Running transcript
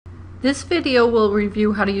This video will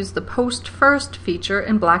review how to use the Post First feature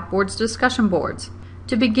in Blackboard's discussion boards.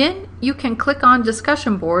 To begin, you can click on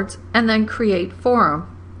Discussion Boards and then Create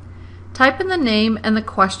Forum. Type in the name and the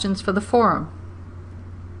questions for the forum.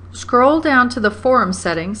 Scroll down to the forum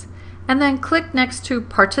settings and then click next to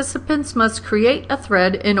Participants must create a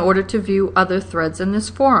thread in order to view other threads in this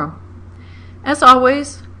forum. As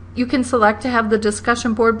always, you can select to have the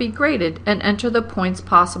discussion board be graded and enter the points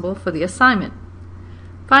possible for the assignment.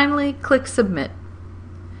 Finally, click Submit.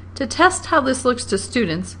 To test how this looks to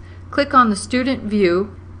students, click on the Student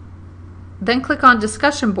View, then click on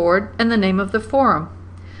Discussion Board and the name of the forum.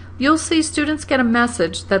 You'll see students get a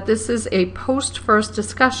message that this is a post-first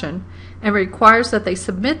discussion and requires that they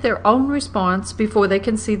submit their own response before they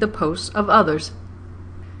can see the posts of others.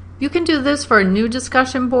 You can do this for a new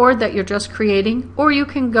discussion board that you're just creating, or you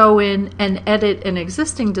can go in and edit an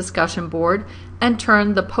existing discussion board and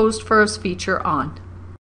turn the post-first feature on.